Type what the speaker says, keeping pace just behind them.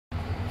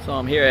So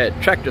I'm here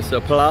at Tractor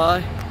Supply.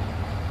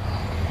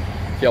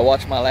 If y'all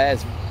watched my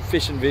last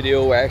fishing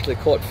video where I actually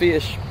caught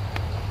fish,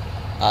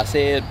 I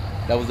said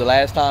that was the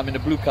last time in the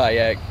blue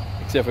kayak,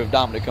 except for if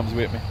Dominic comes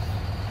with me.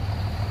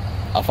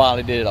 I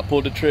finally did it. I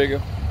pulled the trigger.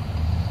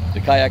 The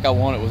kayak I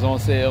wanted was on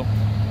sale.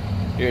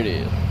 Here it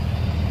is.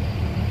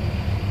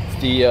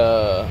 It's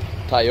the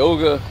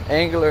Tioga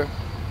Angler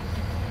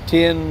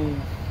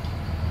 10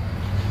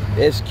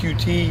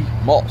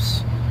 SQT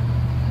Moss.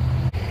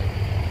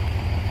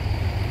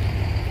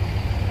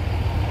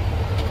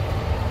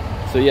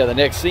 So yeah, the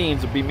next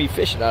scenes will be me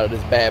fishing out of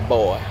this bad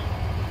boy.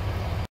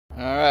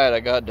 Alright, I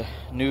got the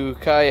new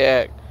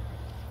kayak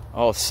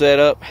all set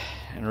up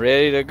and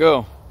ready to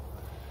go.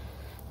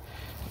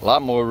 A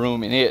lot more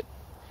room in it.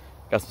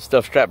 Got some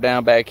stuff strapped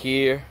down back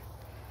here.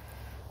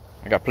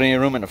 I got plenty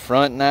of room in the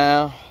front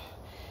now.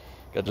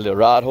 Got the little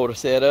rod holder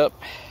set up.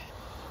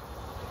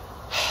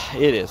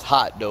 It is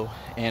hot though,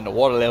 and the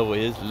water level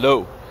is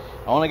low.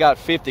 I only got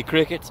 50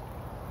 crickets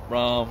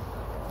from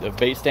the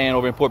bait stand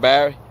over in Port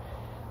Barry.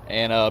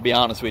 And I'll be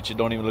honest with you,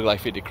 don't even look like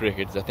 50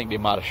 crickets. I think they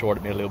might have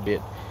shorted me a little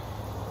bit.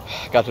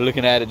 Got to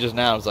looking at it just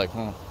now, I was like,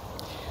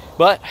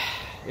 But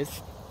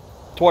it's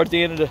towards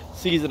the end of the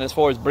season as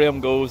far as Bream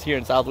goes here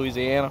in South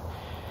Louisiana.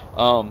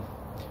 I'm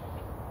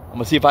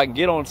gonna see if I can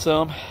get on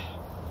some.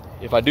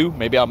 If I do,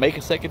 maybe I'll make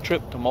a second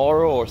trip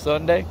tomorrow or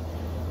Sunday.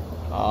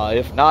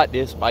 If not,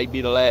 this might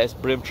be the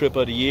last Bream trip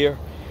of the year,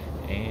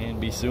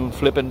 and be soon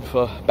flipping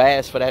for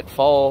bass for that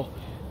fall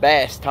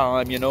bass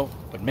time, you know.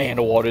 But man,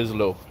 the water is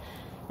low.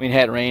 We ain't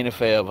had rain in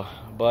forever.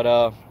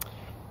 But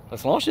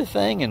let's launch this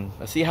thing and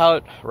let's see how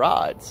it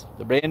rides.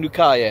 The brand new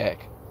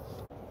kayak.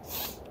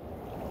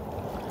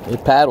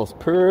 It paddles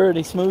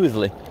pretty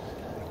smoothly.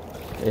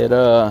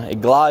 It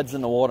glides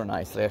in the water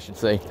nicely, I should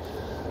say,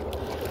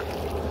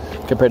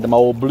 compared to my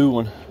old blue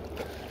one.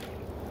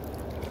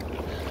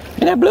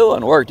 And that blue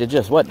one worked. It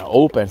just wasn't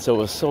open, so it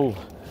was so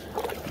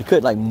you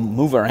couldn't like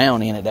move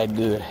around in it that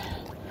good.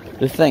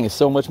 This thing is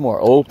so much more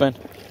open,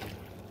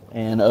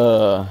 and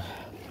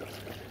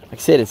like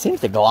I said, it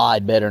seems to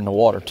glide better in the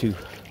water too.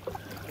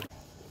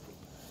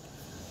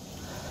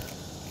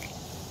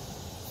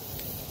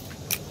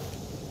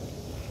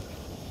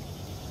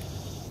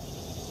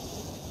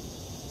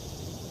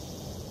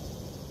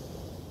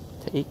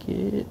 Take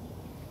it.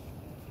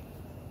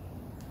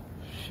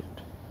 Shit.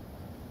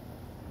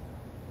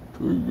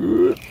 Pretty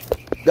good.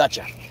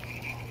 Gotcha.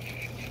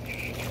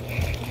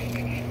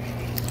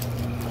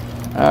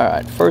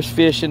 Alright, first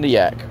fish in the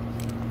yak.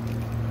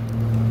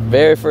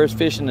 Very first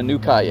fish in the new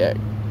kayak.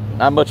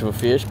 Not much of a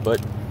fish, but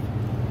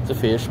it's a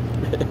fish.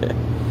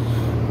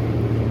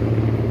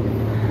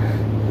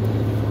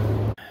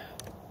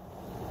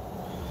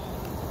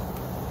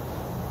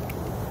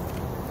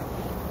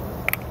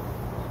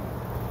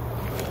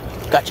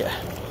 Gotcha.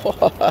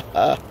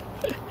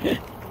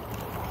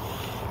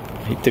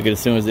 He took it as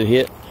soon as it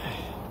hit.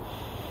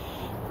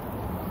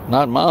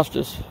 Not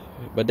monsters,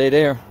 but they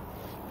there.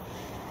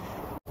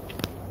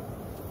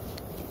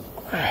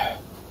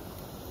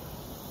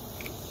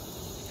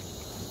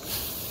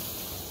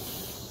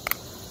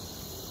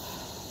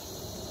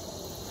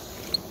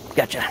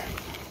 Gotcha.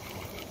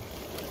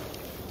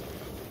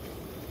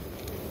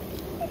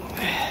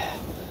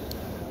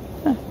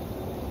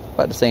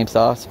 About the same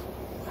size.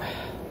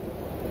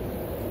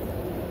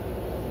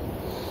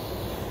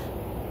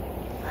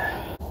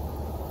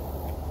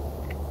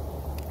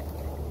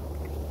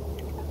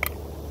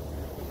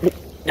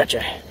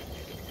 Gotcha.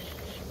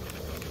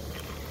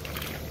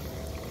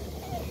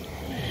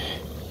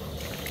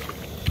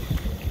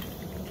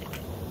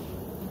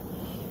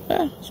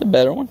 Yeah, it's a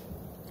better one.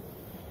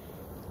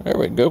 There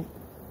we go.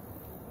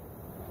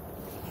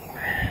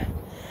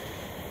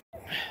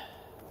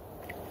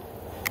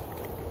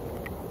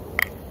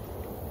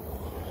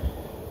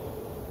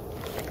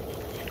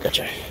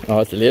 Gotcha. Oh,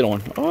 it's a little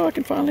one. Oh, I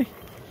can finally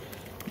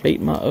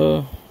bait my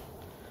okay,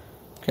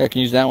 I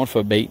can use that one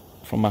for bait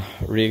for my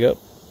rig up.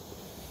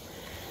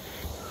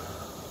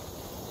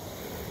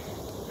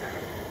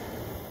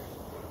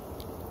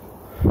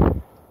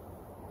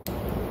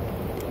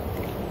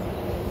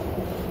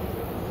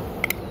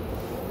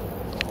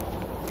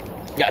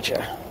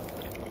 Gotcha.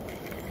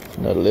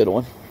 Another little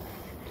one.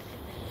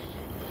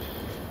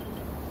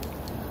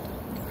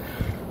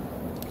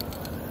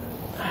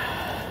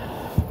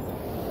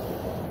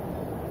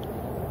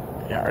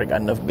 Yeah, I already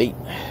got enough bait.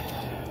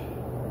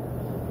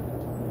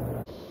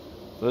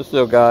 So this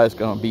little guy is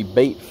going to be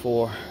bait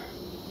for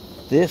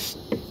this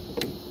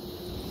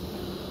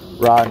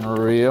rod and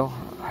reel.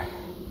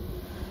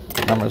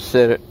 I'm going to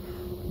set it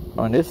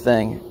on this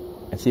thing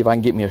and see if I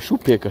can get me a shoe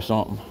pick or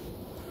something.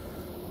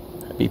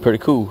 That'd be pretty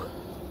cool.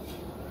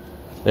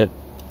 That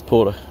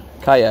pull the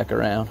kayak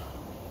around.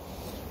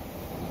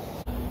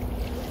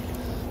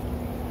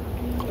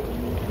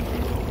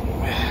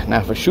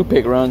 Now if a shoe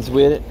pick runs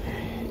with it,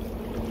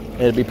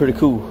 it'd be pretty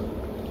cool.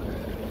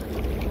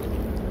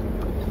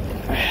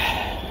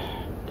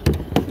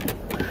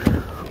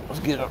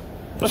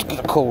 Let's get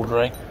a cold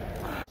drink.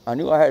 I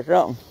knew I had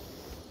something.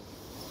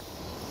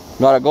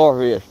 Got a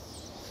goldfish.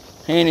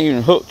 He ain't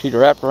even hooked, he's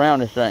wrapped around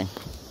this thing.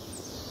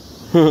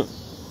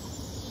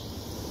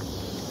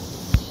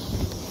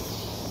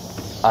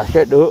 I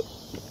set the hook.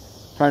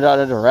 Turns out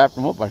I just wrapped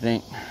him up, I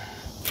think.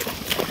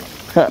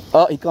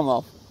 Oh, he come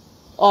off.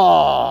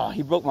 Oh,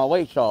 he broke my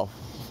weights off.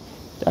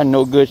 That's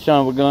no good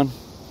son of a gun.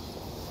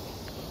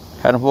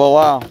 Had him for a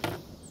while.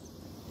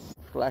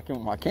 Slacking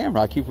with my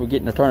camera, I keep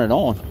forgetting to turn it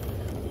on.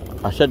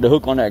 I set the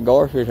hook on that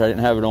garfish, I didn't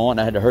have it on.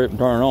 I had to hurry up and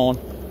turn it on.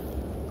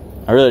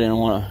 I really didn't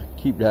want to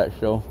keep that,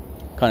 so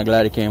kind of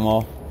glad it came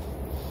off.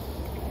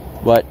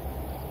 But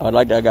I'd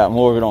like to have got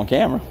more of it on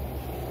camera.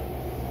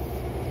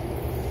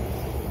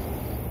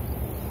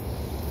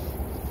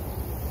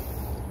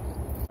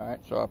 Alright,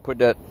 so I put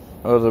that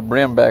other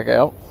brim back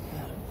out.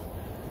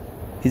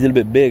 He's a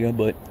little bit bigger,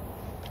 but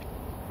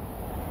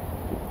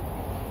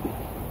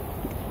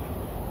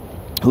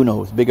who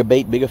knows? Bigger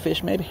bait, bigger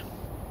fish, maybe?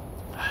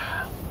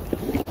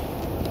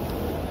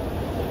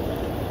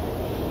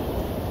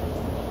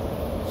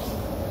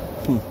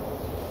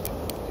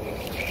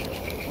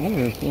 I'm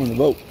gonna swim the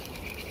boat.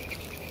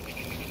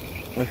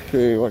 Let's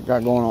see what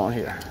got going on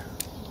here.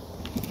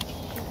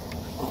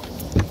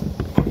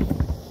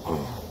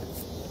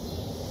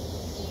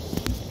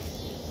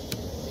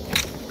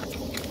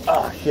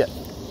 Oh shit.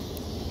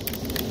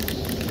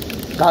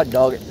 God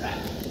dog it.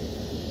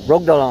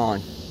 Broke the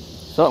line.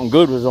 Something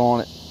good was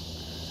on it.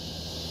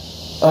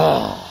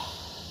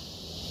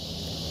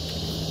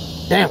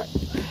 Damn it.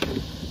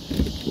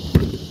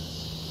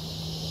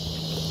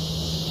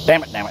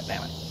 Damn it, damn it,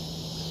 damn it.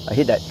 I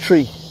hit that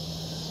tree.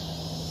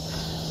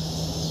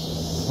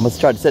 I must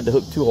have tried to set the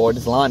hook too hard.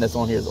 This line that's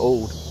on here is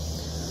old.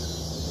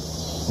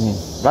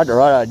 Got the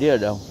right idea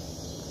though.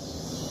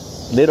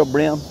 Little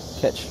brim,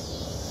 catch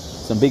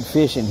some big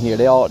fish in here.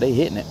 They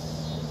hitting it.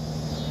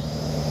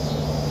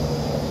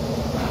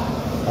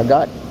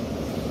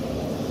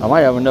 I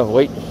might have enough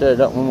weight to set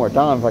it up one more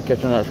time if I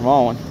catch another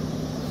small one.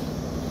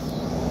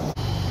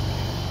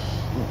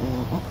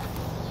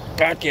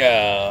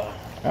 Gotcha.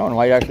 That one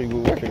might actually be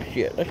worth it.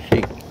 Shit. Let's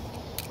see.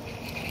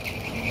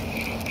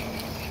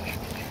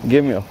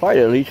 Give me a fight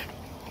at least.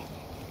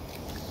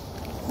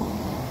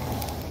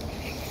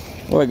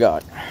 What I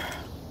got?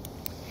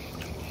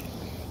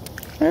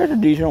 There's a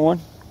decent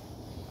one.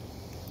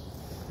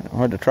 I'll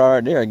have to try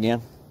right there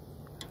again.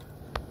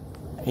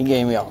 He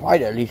gave me a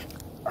fight at least.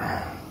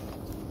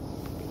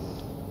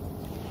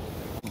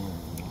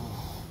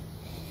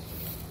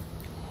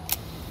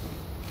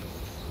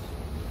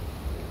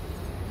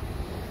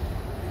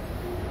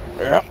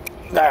 Yep.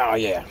 Oh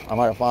yeah. I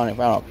might have finally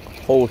found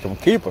a hole with some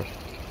keeper.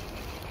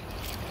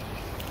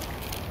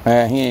 He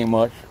ain't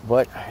much,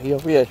 but he'll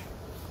fish.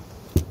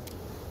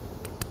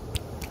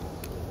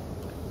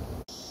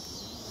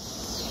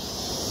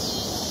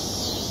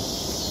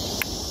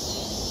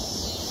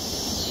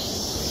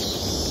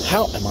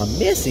 How am I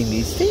missing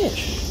these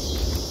fish?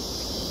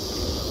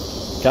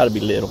 Gotta be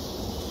little.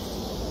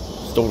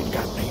 Still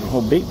goddamn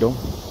whole big though.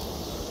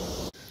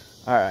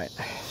 Alright,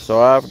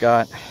 so I've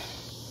got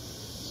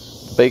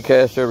the bait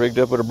caster rigged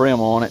up with a brim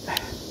on it.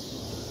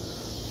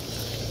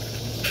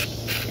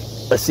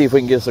 Let's see if we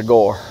can get us a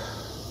gore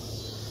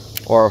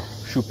or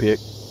shoe pick.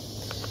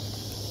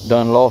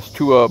 Done lost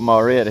 2 of them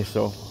already,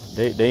 so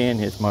they in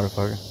this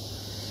motherfucker.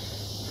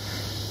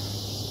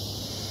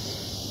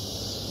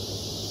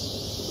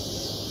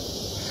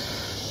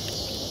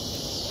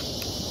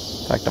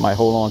 In fact, I might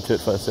hold on to it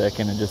for a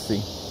second and just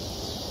see.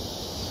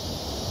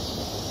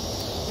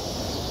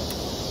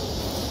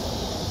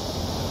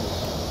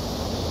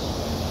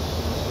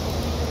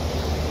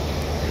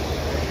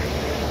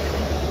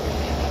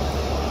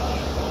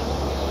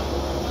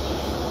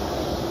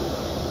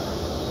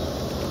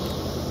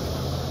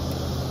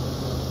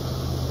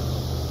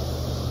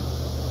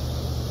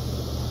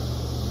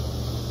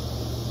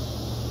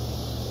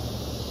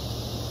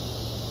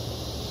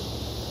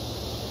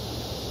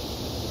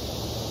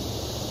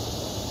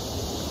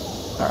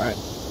 All right,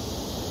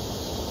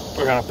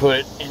 we're gonna put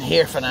it in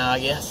here for now, I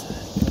guess.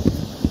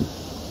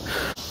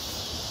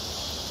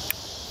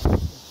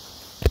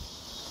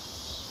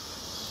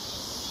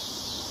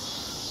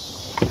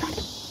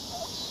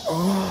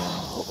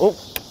 Oh,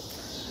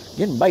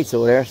 getting bites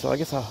over there, so I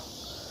guess I'll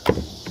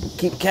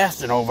keep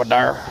casting over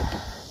there.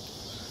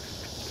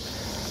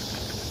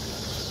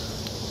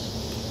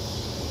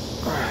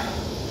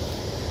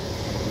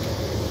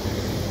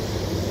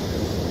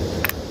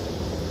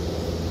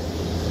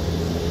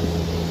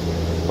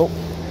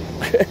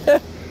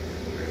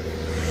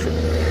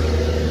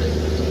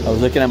 I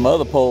was looking at my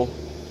other pole.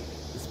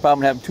 It's a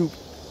problem having 2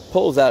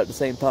 poles out at the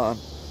same time.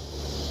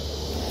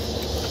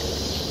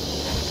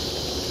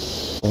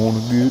 Wanna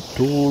get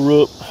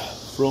tore up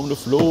from the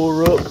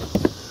floor up.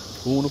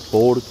 Wanna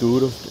party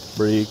through the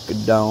break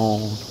it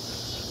down.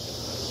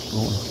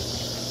 Wanna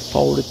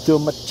party till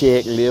my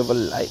check level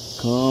light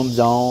comes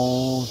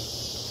on.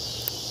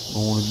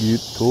 Wanna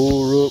get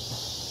tore up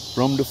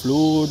from the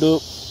floor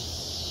up.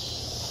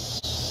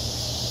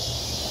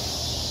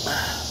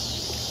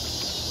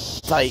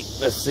 Tight.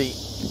 Let's see.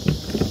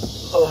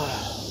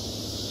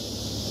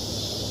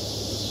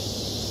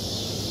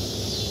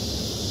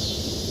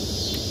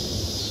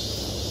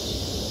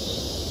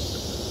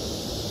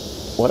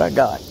 what I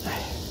got.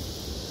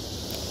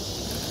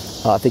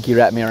 Oh, I think he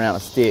wrapped me around a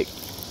stick.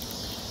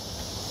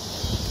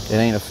 It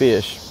ain't a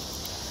fish.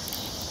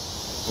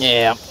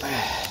 Yeah.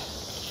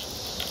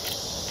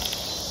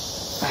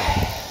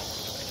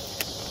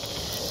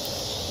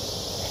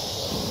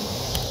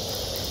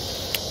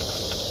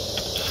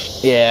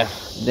 Yeah,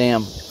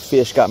 damn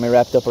fish got me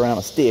wrapped up around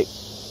a stick.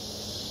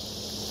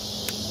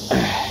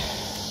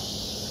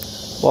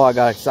 Boy, I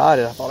got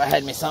excited. I thought I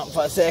had me something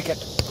for a second.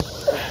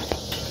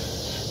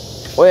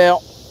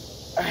 Well,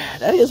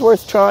 that is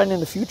worth trying in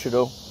the future,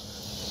 though.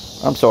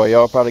 I'm sorry,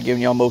 y'all. Probably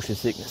giving y'all motion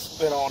sickness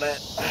and all that.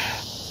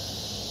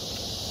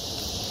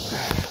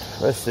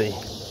 Let's see.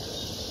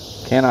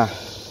 Can I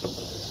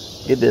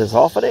get this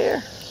off of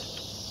there?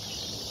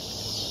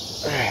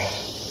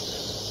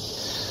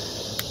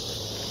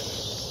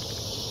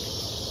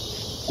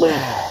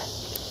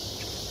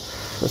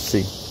 Let's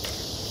see.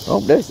 Oh,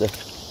 there's the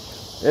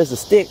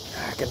stick.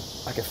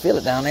 I can feel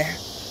it down there.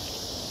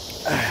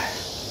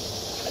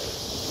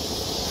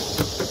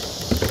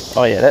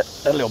 Oh yeah, that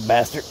little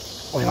bastard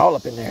went all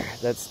up in there.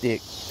 That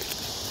stick.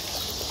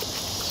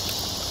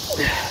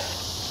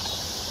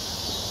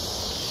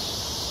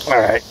 All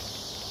right.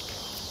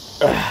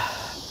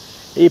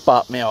 He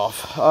popped me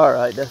off. All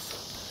right,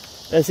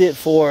 that's it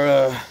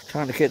for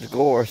trying to catch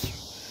gores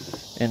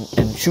and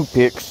shoe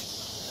picks.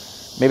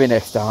 Maybe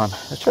next time.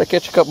 Let's try to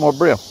catch a couple more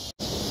brim.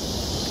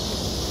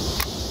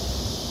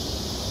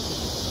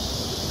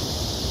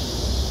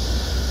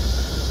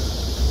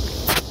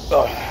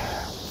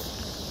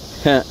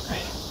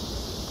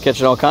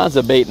 Catching all kinds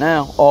of bait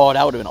now. Oh,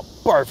 that would have been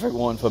a perfect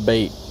one for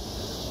bait.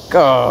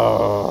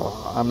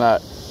 Oh, I'm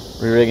not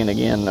re-rigging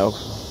again, though.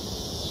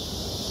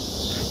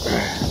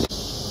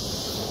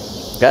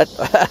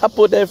 I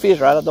put that fish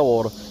right out the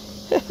water.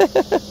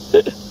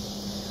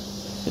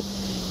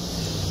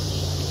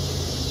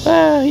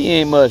 He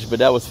ain't much, but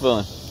that was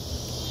fun.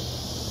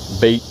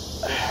 Bait.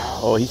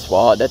 Oh, he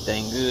swallowed that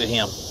thing good,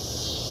 him.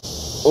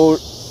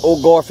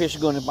 Old garfish are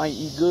gonna bite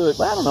you good,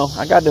 but I don't know.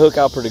 I got the hook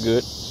out pretty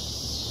good.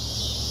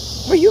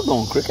 Where you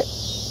going, cricket?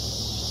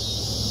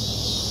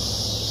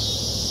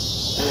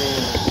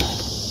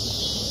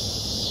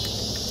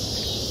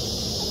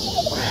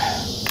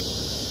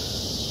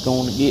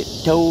 Gonna get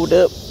towed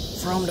up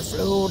from the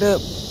float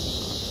up.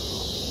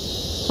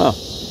 Huh.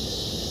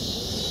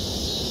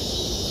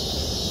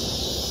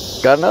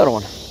 Got another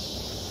one.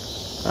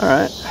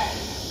 Alright.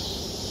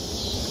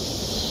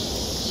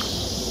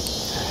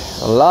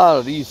 A lot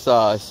of these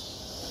size.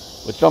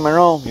 But don't get me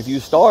wrong, if you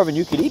starving,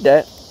 you could eat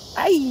that.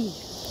 Aye.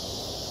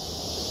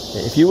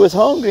 If you was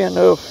hungry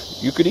enough,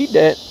 you could eat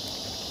that.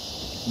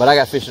 But I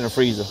got fish in the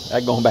freezer.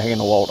 That's going back in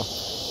the water.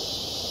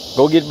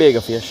 Go get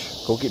bigger fish.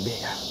 Go get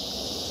bigger.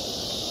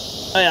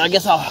 Hey, I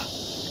guess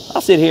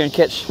I'll sit here and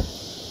catch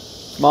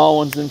small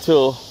ones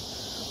until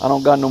I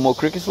don't got no more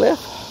crickets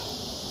left.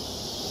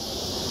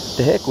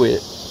 The heck with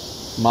it.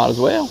 Might as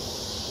well.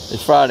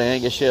 It's Friday. I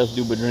ain't got shit else to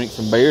do but drink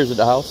some beers at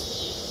the house.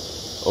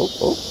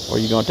 Oh, are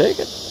you gonna take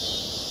it?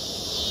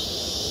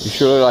 You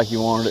sure look like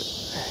you wanted it.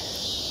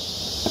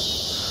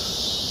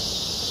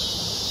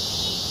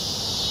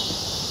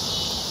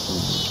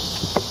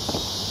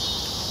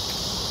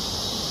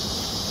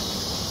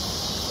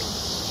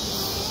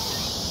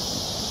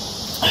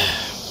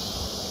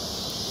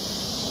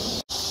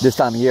 This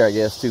time of year, I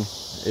guess, too.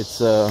 It's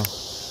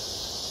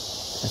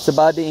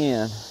about the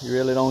end. You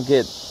really don't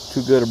get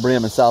too good a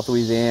brim in South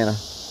Louisiana.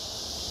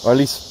 Or at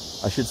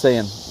least, I should say,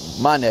 in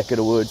my neck of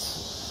the woods.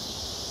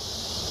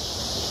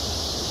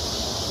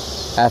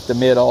 After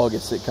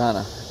mid-August, it kind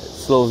of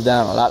slows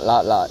down a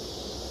lot.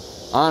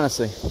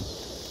 Honestly,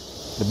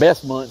 the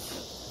best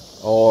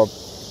months are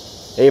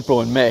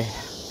April and May.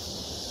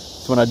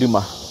 It's when I do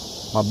my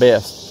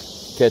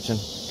best catching.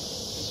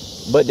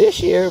 But this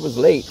year, it was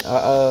late.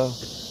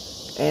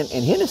 And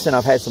in Henderson,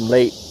 I've had some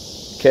late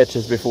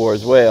catches before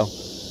as well.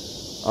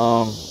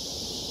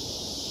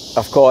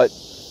 I've caught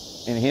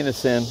in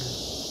Henderson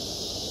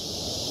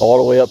all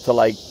the way up to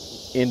like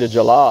end of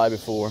July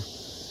before,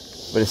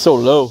 but it's so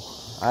low,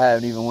 I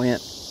haven't even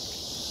went.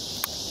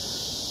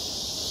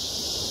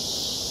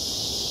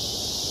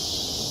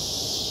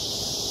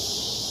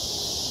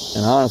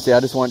 And honestly, I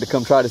just wanted to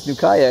come try this new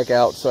kayak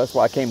out, so that's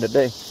why I came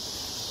today,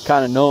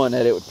 kind of knowing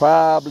that it would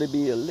probably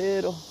be a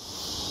little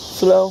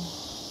slow.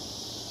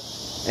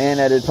 And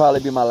that it'd probably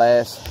be my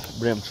last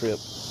brim trip.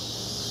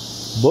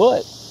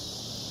 But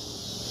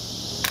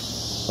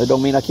it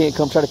don't mean I can't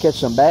come try to catch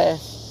some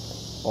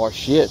bass or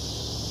shit.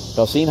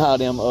 Y'all seen how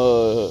them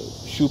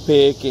shoe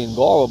pick and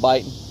gar were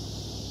biting.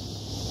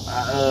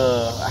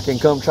 I can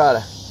come try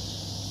to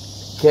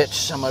catch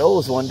some of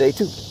those one day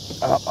too.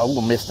 I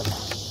will miss them.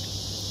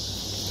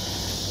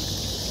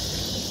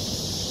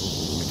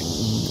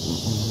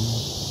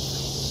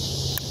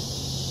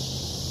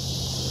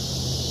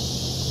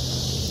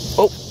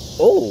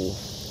 Oh,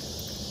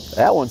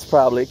 that one's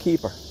probably a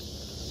keeper.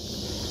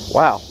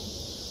 Wow.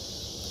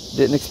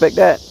 Didn't expect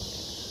that.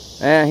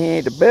 And he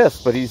ain't the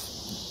best, but he's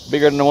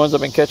bigger than the ones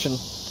I've been catching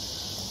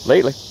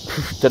lately.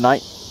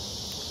 Tonight.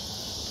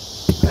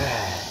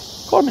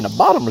 Caught him in the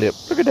bottom lip.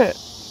 Look at that.